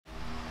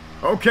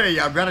Okay,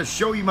 I've got to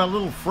show you my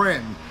little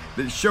friend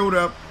that showed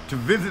up to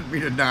visit me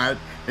tonight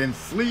and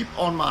sleep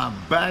on my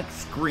back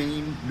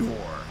screen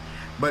door.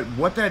 But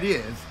what that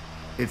is,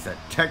 it's a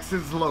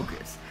Texas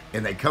locust,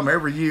 and they come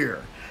every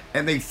year.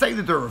 And they say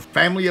that they're a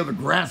family of the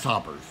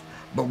grasshoppers.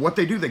 But what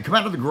they do, they come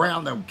out of the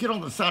ground, they'll get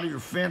on the side of your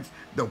fence,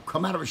 they'll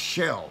come out of a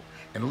shell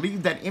and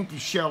leave that empty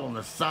shell on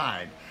the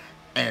side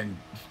and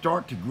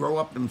start to grow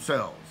up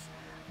themselves.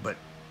 But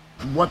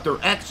what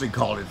they're actually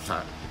called is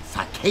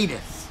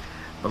cicadas.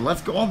 But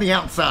let's go on the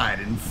outside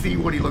and see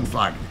what he looks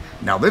like.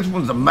 Now this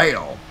one's a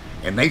male,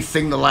 and they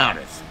sing the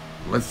loudest.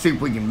 Let's see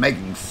if we can make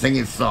him sing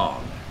his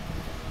song.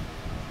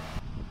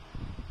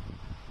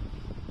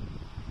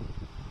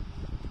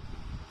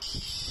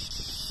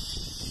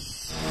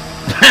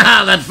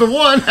 That's the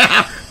one.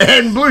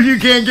 And Blue, you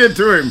can't get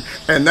to him.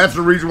 And that's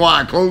the reason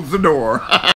why I closed the door.